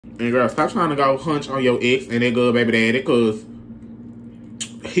And girl, stop trying to go hunch on your ex and that good baby daddy, cause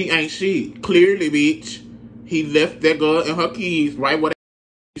he ain't shit. Clearly, bitch. He left that girl and her kids right where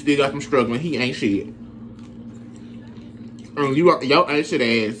they still got them struggling. He ain't shit. And your ain't shit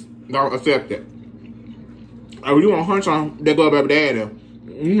ass don't accept it. Oh, you want to hunch on that girl baby daddy?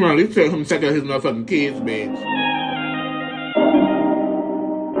 You want to at least tell him to check out his motherfucking kids, bitch.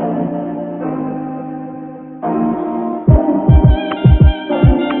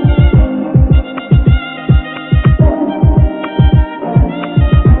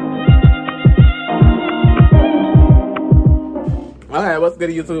 Okay, what's good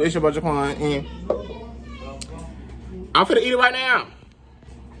YouTube? It's your boy Jaquan, and I'm finna eat it right now.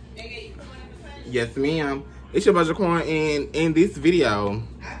 Yes, ma'am. It's your boy Jaquan, and in this video,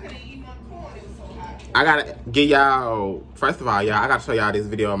 I gotta get y'all. First of all, y'all, I gotta show y'all this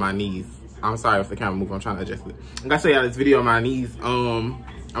video of my niece. I'm sorry if the camera moves. I'm trying to adjust it. I gotta show y'all this video of my niece. I'm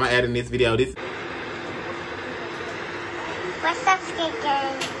gonna add in this video. This. What's up, Skate?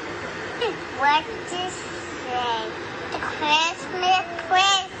 What to say? The Christmas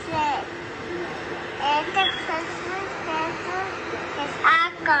present. And the Christmas present is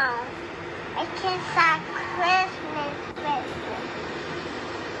all gone. It's our Christmas present.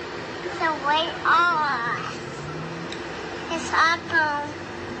 So wait on. It's all gone.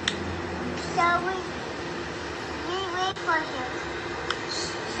 So we wait for him.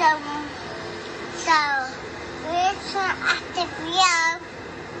 So we're turn after video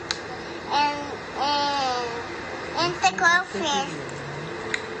and the girlfriend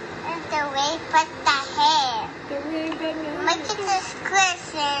and the way for the hair. Making this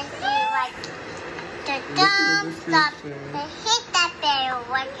Christmas, you like the thumbs up and hit that bell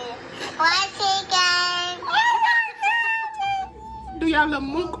working. Watch it, guys. Do y'all love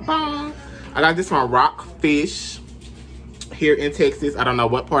mukbang? I got this from Rockfish here in Texas. I don't know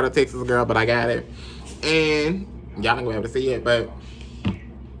what part of Texas, girl, but I got it. And y'all ain't gonna be able to see it, but I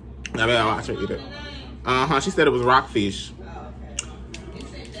better watch her eat it. She said it was Rockfish.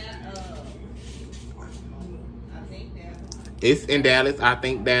 It's in Dallas. I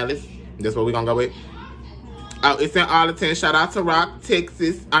think Dallas. That's what we're gonna go with. Oh, it's in Arlington. Shout out to Rock,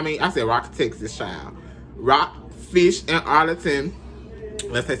 Texas. I said Rock, Texas, child. Rockfish in Arlington.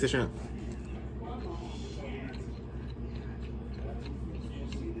 Let's taste the shrimp.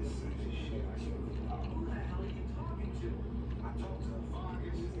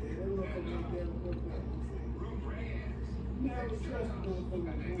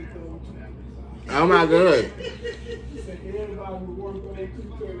 Oh my god.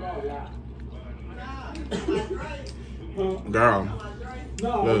 Girl. Look.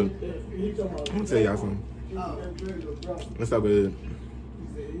 I'm gonna tell y'all something. It's so good.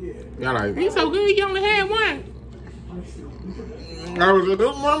 Y'all like, he's so good, you only had one. I was a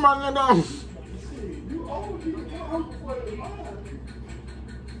good one, my nigga.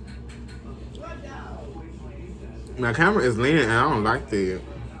 My camera is leaning and I don't like that.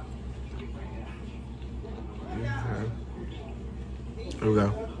 Here we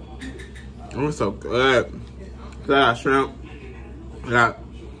go. Oh, it's so good. So I got shrimp, I got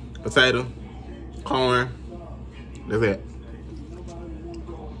potato, corn. That's it.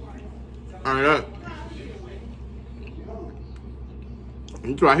 Alright,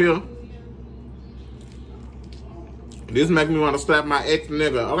 it's right here. This make me want to slap my ex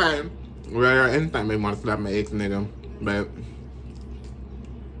nigga. Okay. Well, anything make me want to slap my ex nigga. But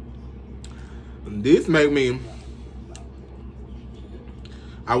this make me,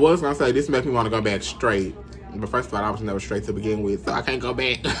 I was gonna say this make me want to go back straight. But first of all, I was never straight to begin with, so I can't go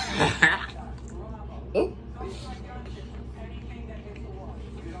back.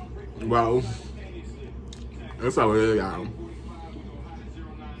 Bro, it's so good, y'all.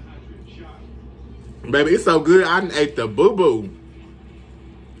 Baby, it's so good. I done ate the boo-boo.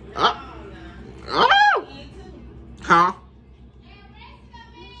 Oh. Huh?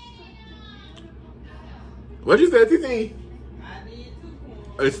 What you said, TT?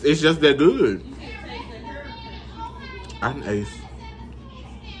 It's just that good. I done ate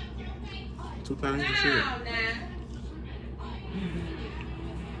 2 things of shit.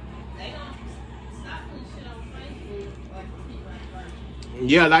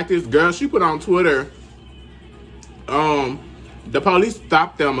 Yeah, like this girl, she put on Twitter, the police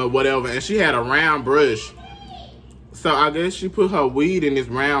stopped them or whatever, and she had a round brush. So I guess she put her weed in this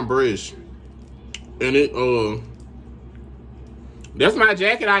round brush. And it, that's my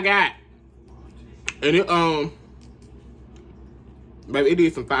jacket I got. And it, baby, it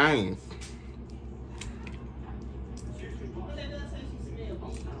did some things.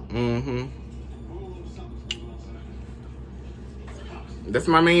 That's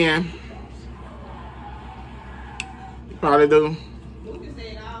my man. You probably do.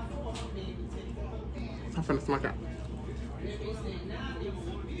 I'm finna smoke out.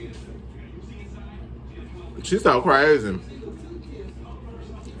 She's so crazy.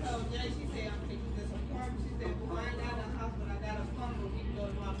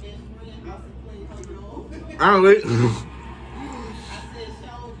 I don't really.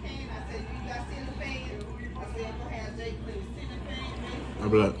 I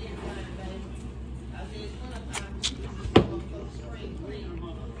be like,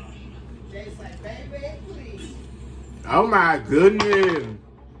 oh my goodness.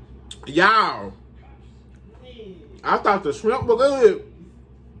 Y'all. I thought the shrimp were good.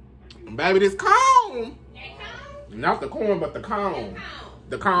 Baby, this cone. Not the corn, but the cone.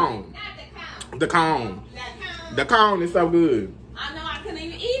 The cone. The cone. The cone is so good. I know I couldn't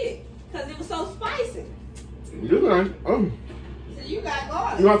even eat it because it was so spicy. You know. Oh. So you got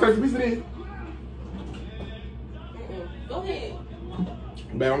garlic. You want to take a piece of this? Go ahead.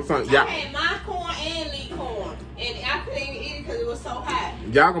 Babe, I'm sorry. I had my corn and Lee corn. And I couldn't even eat it because it was so hot.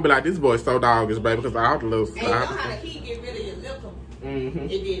 Y'all gonna be like, this boy's so doggish, baby, because all the little And you know how the heat get rid of your liquor.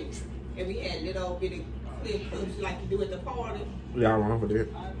 It did. And we had little bitty clear cups like you do at the party. Y'all wrong for that.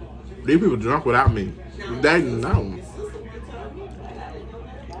 These people drunk without me. No, They know.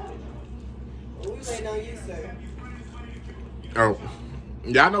 We waiting on you, sir. Oh.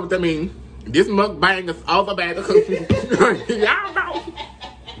 Y'all know what that means. This mukbang is over, baby. Y'all know.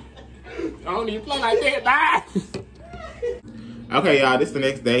 I don't even play like that. Bye. Okay, y'all. This is the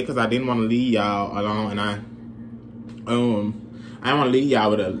next day because I didn't want to leave y'all alone, and I didn't want to leave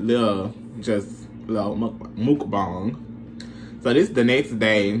y'all with a little mukbang. So this is the next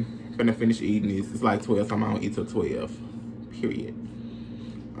day. I'm finna finish eating this. It's like 12, so I'm gonna eat till 12. Period.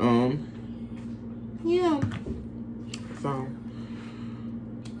 Yeah. So.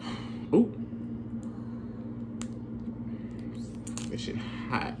 Ooh. This shit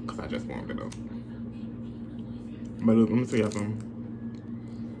hot because I just warmed it up. But look, let me tell y'all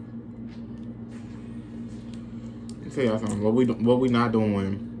something. What we not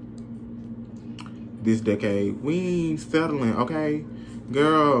doing this decade. We ain't settling, okay?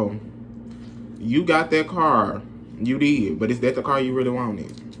 Girl, you got that car. You did. But is that the car you really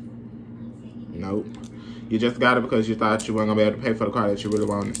wanted? Nope. You just got it because you thought you weren't going to be able to pay for the car that you really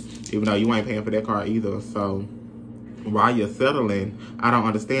wanted. Even though you ain't paying for that car either. So, while you're settling, I don't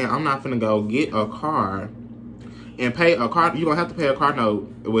understand. I'm not finna go get a car and pay a car. You're going to have to pay a car note.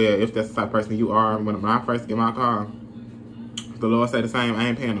 Well, if that's the type of person you are. When I first get my car, the Lord said the same. I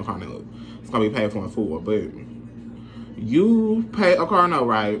ain't paying no car note. It's going to be paid for in full. But you pay a car note,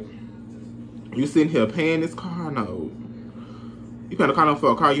 right? You sitting here paying this car note. You paying a car note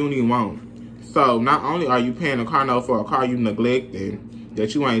for a car you don't even want. So, not only are you paying a car note for a car you neglected,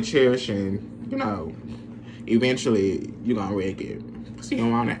 that you ain't cherishing, you know, eventually you're going to wreck it. So, you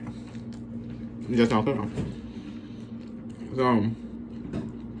don't want that. You just don't come. So,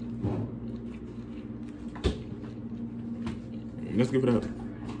 let's give it up.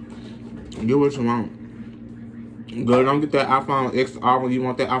 Get what you want. Girl, don't get that iPhone XR when you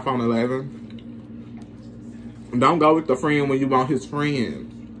want that iPhone 11. Don't go with the friend when you want his friend.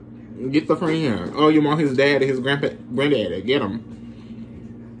 Get the friend. Oh, you want his dad or his granddaddy. Get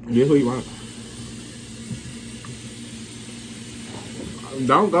him. Get who you want.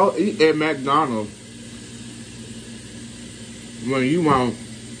 Don't go eat at McDonald's when you want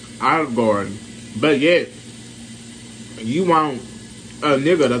Olive Garden. But yet, you want a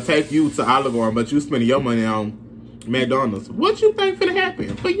nigga to take you to Olive Garden, but you spending your money on McDonald's. What you think finna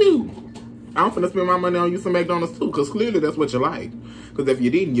happen for you? I'm finna spend my money on you some McDonald's too, because clearly that's what you like. Because if you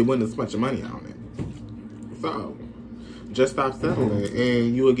didn't, you wouldn't have spent your money on it. So, just stop settling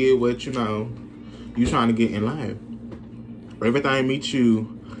and you will get what, you know, you trying to get in life. Everything meets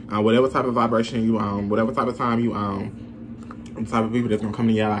you on whatever type of vibration you on, whatever type of time you on, the type of people that's going to come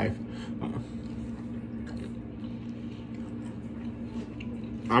to your life.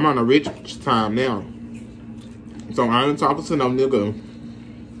 I'm on a rich time now. So I ain't talking to no nigga.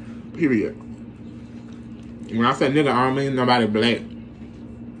 Period. When I say nigga, I don't mean nobody black.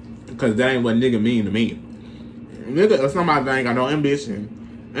 Because that ain't what nigga mean to me. Nigga is somebody that ain't got no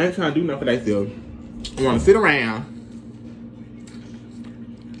ambition. Ain't trying to do nothing for themselves. Want to sit around.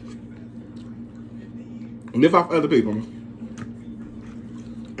 Live off other people.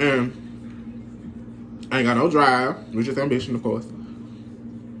 And ain't got no drive. Which is ambition, of course.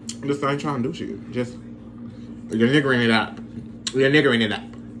 Just ain't trying to do shit. Just, you're niggering it up. You're niggering it up.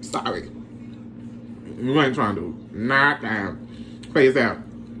 Sorry. You ain't trying to do nothing for yourself.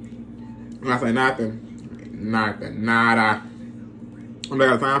 When I say nothing, nothing, nada. I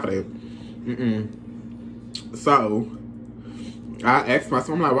got time for that. So, I asked myself,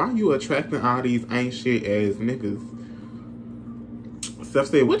 I'm like, why are you attracting all these ain't shit ass niggas? Steph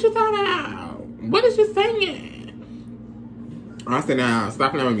said, what you talking about? What is you saying? I said, now,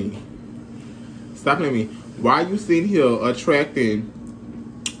 stop playing with me. Stop playing with me. Why you sitting here attracting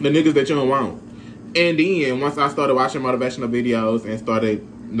the niggas that you don't want? And then, once I started watching motivational videos and started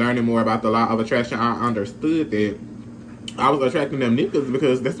learning more about the law of attraction, I understood that I was attracting them niggas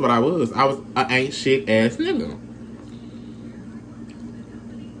because that's what I was. I was an ain't shit ass nigga.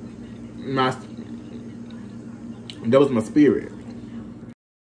 That was my spirit.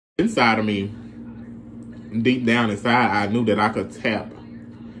 Inside of me, deep down inside, I knew that I could tap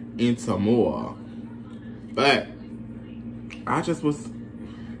into more. But I just was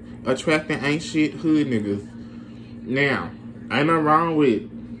attracting ain't shit hood niggas. Now, ain't nothing wrong with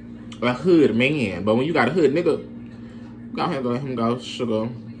a hood man, but when you got a hood nigga, go ahead and let him go, sugar.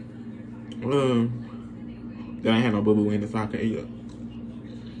 There ain't had no boo-boo in this pocket either.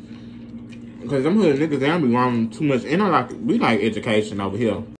 Because them hood niggas, they don't be wanting too much. And we like education over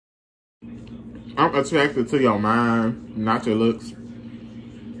here. I'm attracted to your mind, not your looks.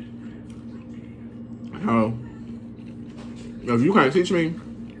 So, if you can't teach me,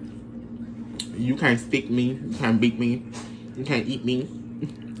 you can't stick me, you can't beat me, you can't eat me.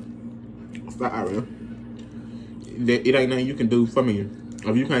 Sorry. It ain't nothing you can do for me.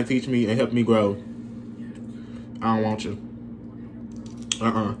 If you can't teach me and help me grow, I don't want you.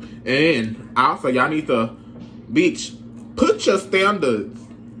 And also, y'all need to, bitch, put your standards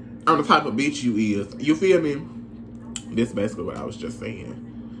on the type of bitch you is. You feel me? This is basically what I was just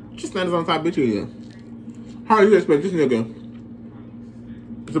saying. Put your standards on the type of bitch you is. How do you expect this nigga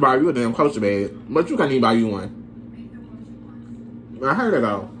to buy you a damn culture bag, but you can't even buy you one? I heard it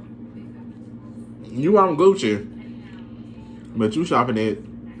all. You on Gucci, but you shopping at,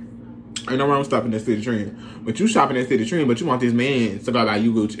 ain't no wrong with stopping at City Trend, but you shopping at City Trend, but you want this man to go buy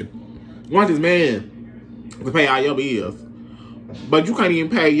you Gucci. You want this man to pay all your bills, but you can't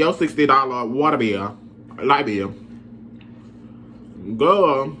even pay your $60 water bill, light bill.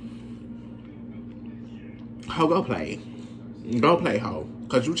 Girl, ho, go play. Go play, ho,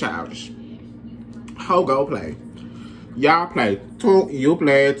 cause you childish. Ho, go play. Y'all play too, you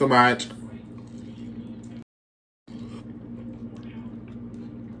play too much.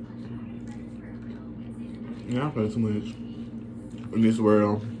 Yeah, I play too much in this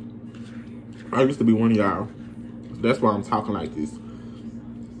world. I used to be one of y'all. That's why I'm talking like this.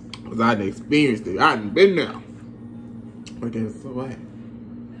 Because I done experienced it. I done been there. But guess what?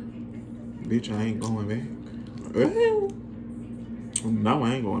 Bitch, I ain't going back. No,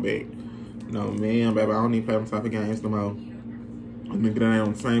 I ain't going back. No, man, baby, I don't even play them type of games no more. I'm gonna get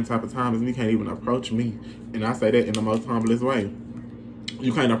on the same type of time as me, can't even approach me. And I say that in the most humblest way.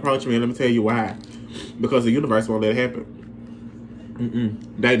 You can't approach me, and let me tell you why. Because the universe won't let it happen.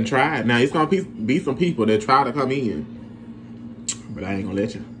 They done tried. Now, it's gonna be some people that try to come in. But I ain't gonna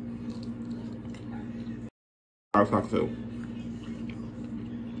let you. I'll talk to.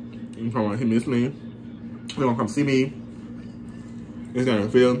 You come on, hit Miss Lynn. They're gonna come see me. It's gonna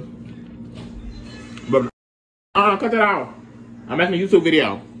film. But cut that out. I'm making a YouTube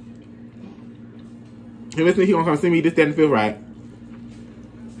video. Hey, Miss Lynn, he gonna come see me. This doesn't feel right.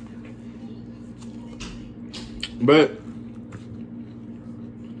 But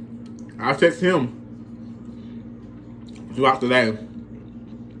I text him throughout the day.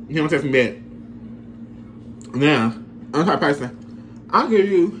 He don't text me back. Now, I'm the type of person, I'll give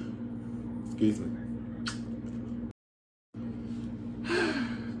you, excuse me.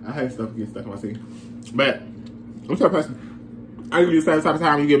 I hate stuff getting stuck in my seat. But I'm the type of person, I'll give you the same type of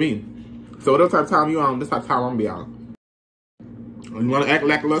time you give me. So whatever type of time you on, this type of time I'm gonna be on. You wanna act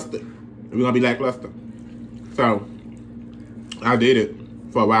lackluster, we're gonna be lackluster. So, I did it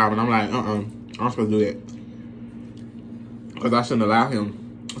for a while, and I'm like, I'm supposed to do that. Because I shouldn't allow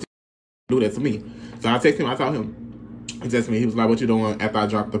him to do that to me. So I texted him, I told him. He texted me, he was like, what you doing after I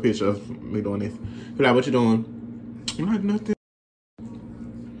dropped the picture of me doing this? He was like, what you doing? I'm like, nothing.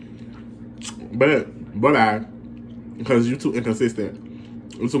 But because you too inconsistent.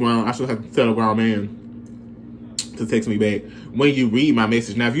 You too grown, I should have to tell a grown man to text me back when you read my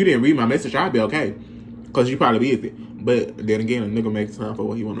message. Now, if you didn't read my message, I'd be okay. Because you probably busy. But then again, a nigga makes time for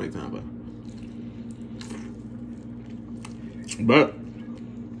what he want to make time for. But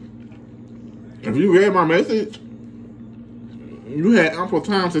if you read my message, you had ample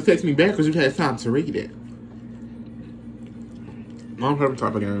time to text me back because you had time to read it. I'm her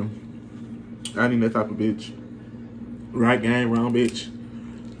type of game. I need that type of bitch. Right game, wrong bitch.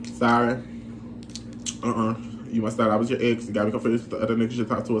 Sorry. You must start out with your ex. You gotta be confused with the other niggas you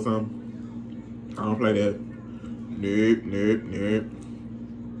talk to or something. I don't play that. Nope.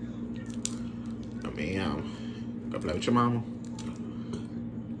 I mean, go play with your mama.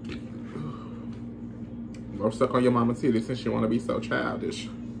 Go suck on your mama's titties since you wanna be so childish.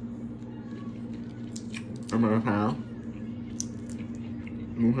 I'm gonna how.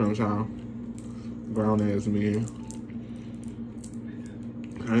 Child. Grown ass man.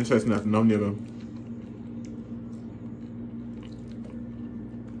 I ain't chasing after no nigga.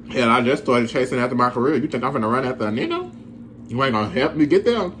 Hell, I just started chasing after my career. You think I'm finna run after a nigga? You ain't gonna help me get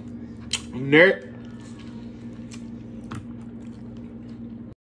there. Nerd.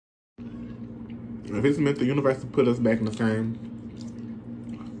 If it's meant the universe to put us back in the same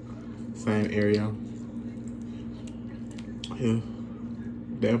area, yeah,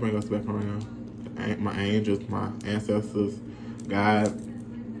 they'll bring us back around. My angels, my ancestors, God,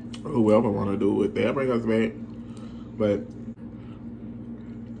 whoever want to do it, they'll bring us back. But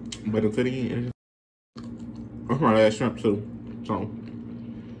until the end, that's my last shrimp too. So,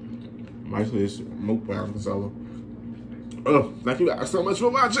 this mukbang is over. Oh, thank you guys so much for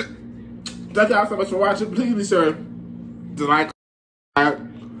watching. Thank y'all so much for watching. Please be sure to like. Let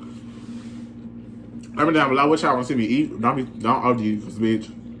me down below what y'all want to see me eat. Don't argue this bitch.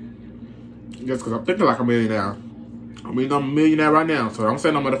 Just because I'm thinking like a millionaire. I mean, I'm a millionaire right now, so I'm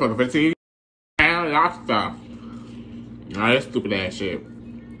saying no motherfucker 15 lifestyle. Nah, that's stupid ass shit.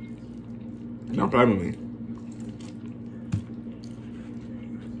 Don't play with me.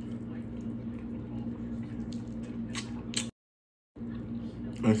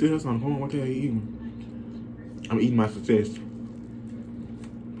 I see this on the phone. What the hell you eating? I'm eating my success.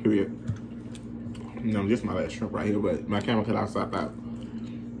 Period. No, this is my last shrimp right here, but my camera cut outside out.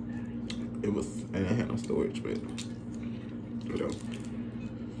 It was, and I had no storage, but you know.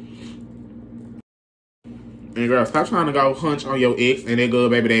 And girl, stop trying to go hunch on your ex and that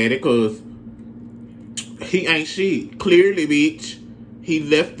good baby daddy, cause he ain't shit. Clearly, bitch. He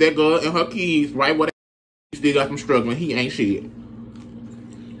left that girl and her kids right where they still got them struggling. He ain't shit.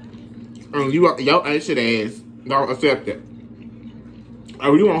 And your ain't shit ass don't accept it.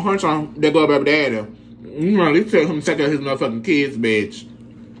 Oh, you want to hunch on that girl baby daddy? You want to at least tell him to take care of his motherfucking kids, bitch.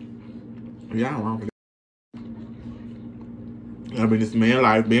 Yeah, I'm wrong for that. I mean, this man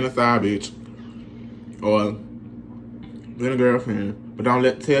life, being a side bitch. Or being a girlfriend. But don't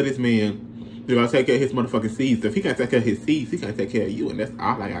tell this man you're going to take care of his motherfucking seeds. If he can't take care of his seeds, he can't take care of you. And that's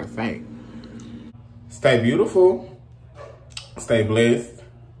all I got to say. Stay beautiful. Stay blessed.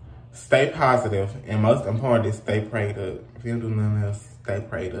 Stay positive. And most importantly, stay prayed up. If you don't do nothing else, stay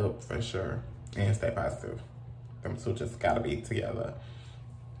prayed up for sure. And stay positive. Them two just got to be together.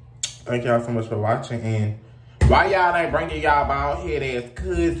 Thank y'all so much for watching. And why y'all ain't bringing y'all bald head ass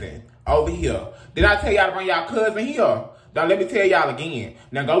cousin over here? Did I tell y'all to bring y'all cousin here? Now let me tell y'all again.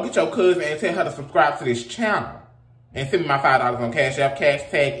 Now go get your cousin and tell her to subscribe to this channel. And send me my $5 on Cash App. Cash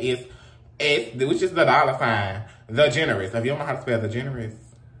tag is S, which is the $sign. The Generous. If you don't know how to spell The Generous,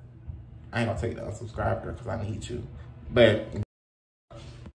 I ain't gonna tell you to unsubscribe her because I need you. But